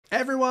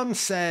Everyone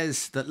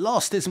says that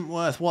Lost isn't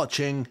worth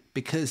watching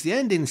because the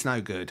ending's no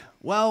good.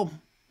 Well,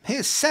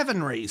 here's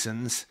 7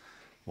 reasons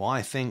why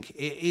I think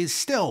it is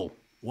still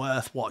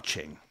worth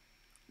watching.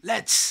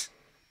 Let's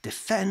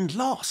defend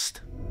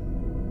Lost.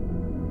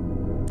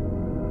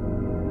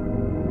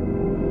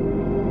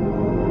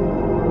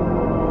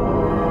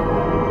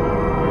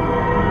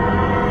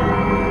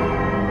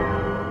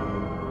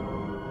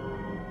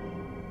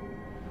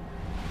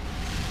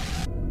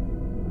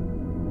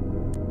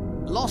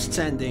 Lost's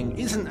ending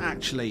isn't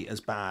actually as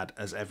bad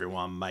as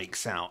everyone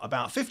makes out.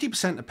 About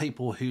 50% of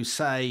people who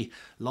say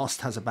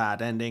Lost has a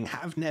bad ending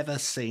have never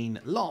seen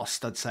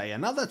Lost. I'd say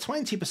another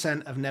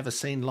 20% have never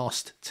seen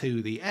Lost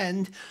to the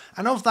end.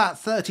 And of that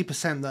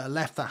 30% that are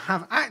left that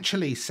have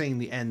actually seen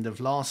the end of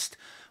Lost,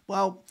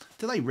 well,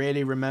 do they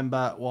really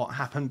remember what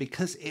happened?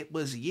 Because it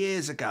was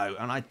years ago,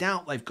 and I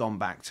doubt they've gone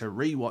back to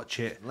rewatch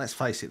it. Let's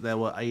face it, there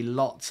were a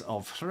lot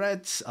of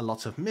threads, a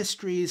lot of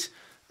mysteries,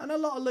 and a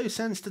lot of loose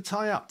ends to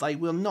tie up. They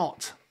will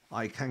not,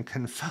 I can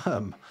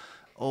confirm,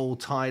 all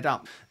tied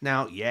up.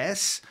 Now,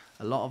 yes,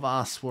 a lot of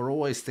us were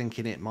always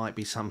thinking it might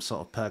be some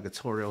sort of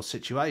purgatorial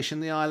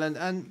situation, the island,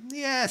 and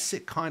yes,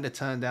 it kind of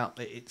turned out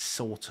that it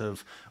sort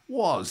of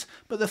was.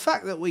 But the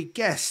fact that we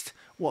guessed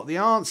what the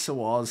answer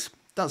was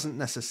doesn't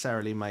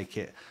necessarily make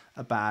it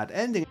a bad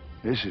ending.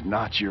 This is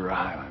not your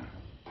island.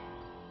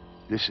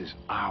 This is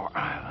our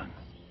island.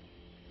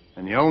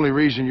 And the only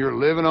reason you're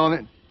living on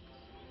it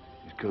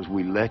is because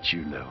we let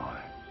you live on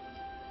it.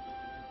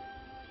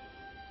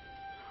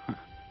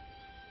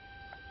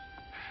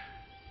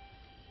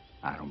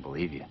 I don't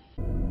believe you.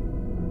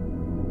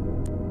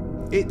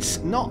 It's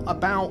not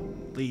about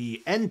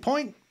the end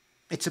point,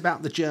 it's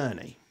about the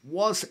journey.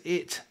 Was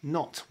it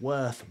not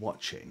worth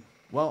watching?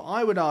 Well,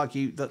 I would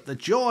argue that the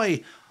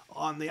joy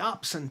on the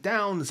ups and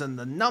downs and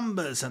the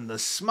numbers and the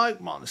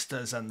smoke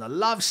monsters and the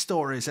love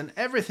stories and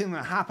everything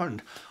that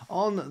happened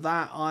on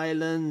that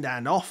island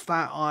and off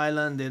that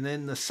island and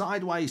in the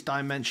sideways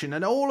dimension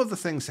and all of the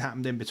things that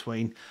happened in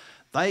between,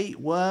 they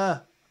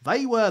were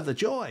the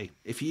joy.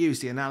 If you use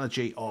the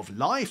analogy of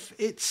life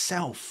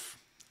itself,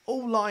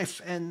 all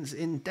life ends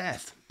in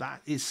death.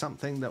 That is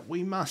something that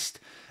we must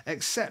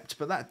accept,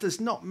 but that does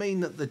not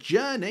mean that the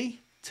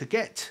journey to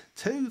get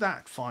to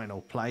that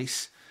final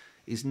place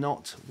is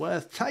not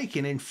worth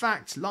taking. In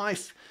fact,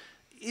 life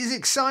is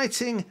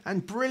exciting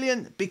and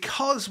brilliant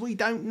because we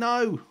don't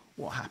know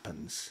what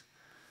happens.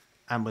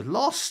 And with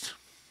Lost,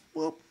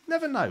 we'll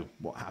never know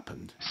what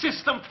happened.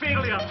 System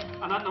failure!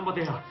 And that number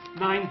there,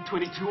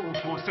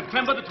 9/22/04,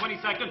 September the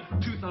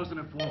 22nd,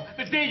 2004.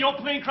 The day your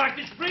plane crashed,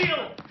 it's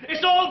real!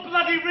 It's all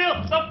bloody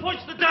real! Now push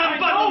the damn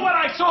button! I know what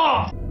I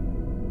saw!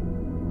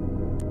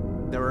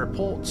 There are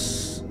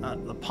reports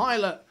the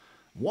pilot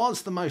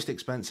was the most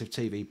expensive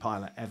TV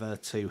pilot ever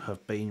to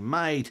have been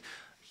made.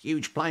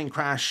 Huge plane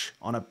crash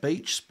on a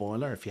beach,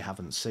 spoiler if you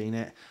haven't seen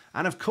it.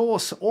 And of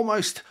course,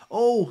 almost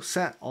all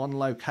set on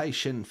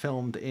location,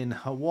 filmed in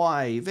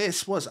Hawaii.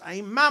 This was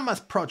a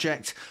mammoth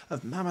project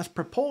of mammoth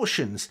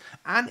proportions,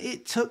 and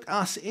it took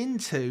us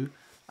into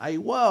a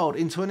world,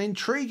 into an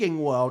intriguing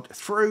world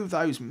through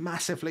those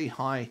massively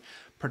high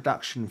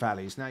production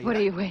values. Now, what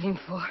are you waiting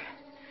for?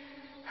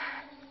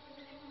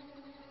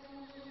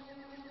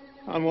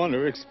 I want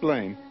to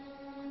explain.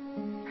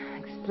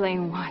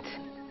 Explain what?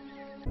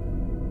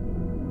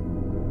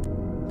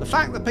 The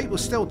fact that people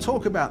still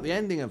talk about the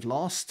ending of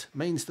Lost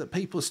means that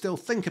people still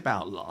think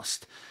about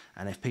Lost.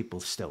 And if people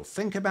still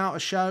think about a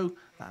show,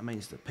 that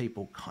means that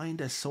people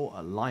kind of sort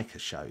of like a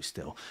show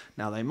still.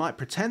 Now, they might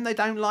pretend they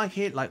don't like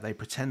it, like they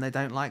pretend they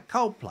don't like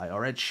Coldplay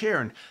or Ed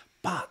Sheeran,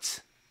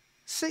 but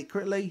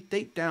secretly,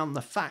 deep down,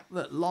 the fact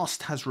that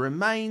Lost has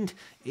remained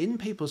in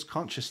people's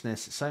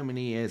consciousness so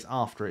many years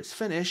after it's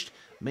finished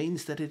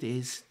means that it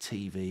is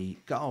TV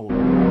gold.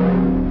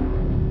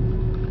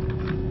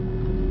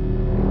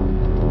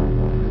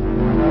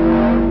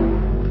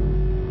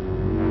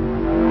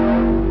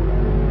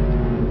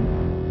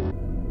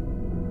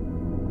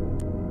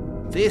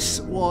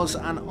 This was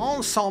an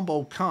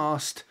ensemble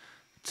cast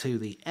to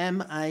the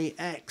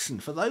MAX,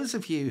 and for those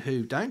of you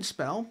who don't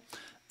spell,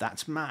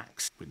 that's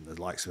Max, with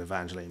the likes of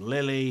Evangeline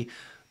Lilly,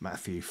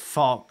 Matthew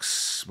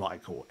Fox,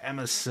 Michael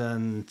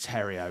Emerson,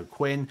 Terry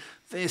O'Quinn.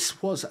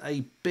 This was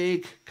a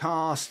big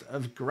cast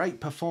of great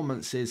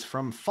performances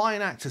from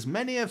fine actors,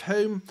 many of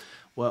whom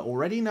were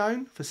already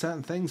known for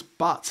certain things,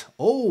 but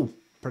all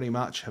pretty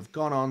much have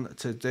gone on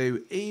to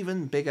do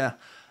even bigger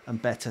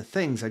and better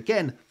things.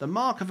 Again, the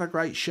mark of a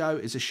great show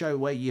is a show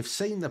where you've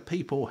seen the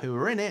people who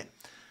are in it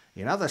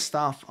in other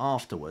stuff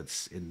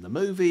afterwards. In the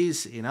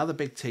movies, in other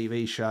big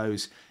TV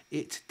shows,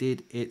 it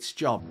did its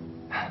job.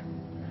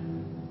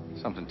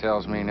 Something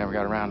tells me he never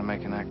got around to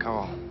making that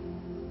call.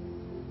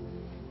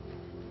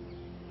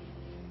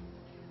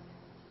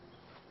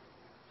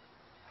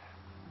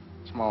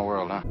 Small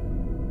world, huh?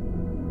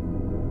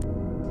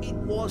 It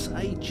was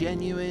a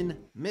genuine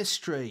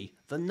mystery.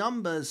 The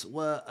numbers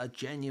were a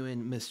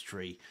genuine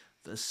mystery.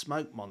 The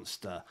smoke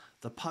monster,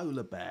 the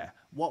polar bear,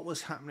 what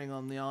was happening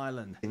on the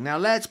island. Now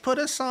let's put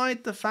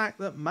aside the fact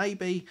that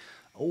maybe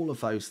all of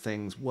those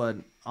things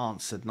weren't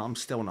answered, and I'm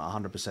still not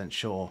 100%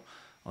 sure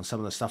on some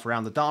of the stuff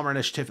around the Dharma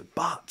Initiative.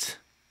 But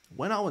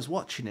when I was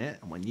watching it,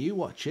 and when you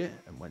watch it,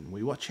 and when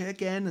we watch it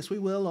again, as we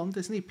will on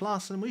Disney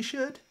Plus, and we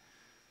should,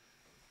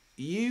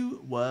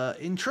 you were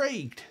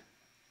intrigued.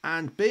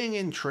 And being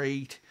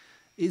intrigued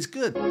is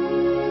good.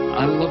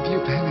 I love you,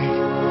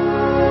 Penny.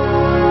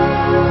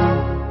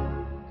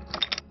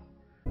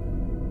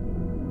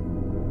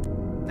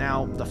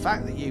 Now, the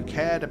fact that you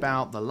cared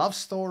about the love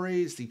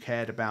stories, you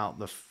cared about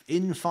the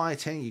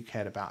infighting, you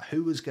cared about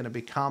who was going to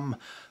become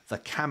the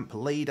camp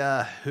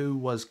leader, who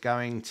was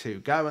going to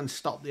go and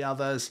stop the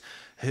others,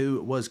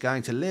 who was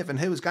going to live and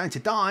who was going to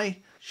die,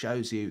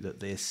 shows you that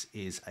this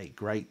is a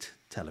great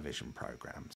television program.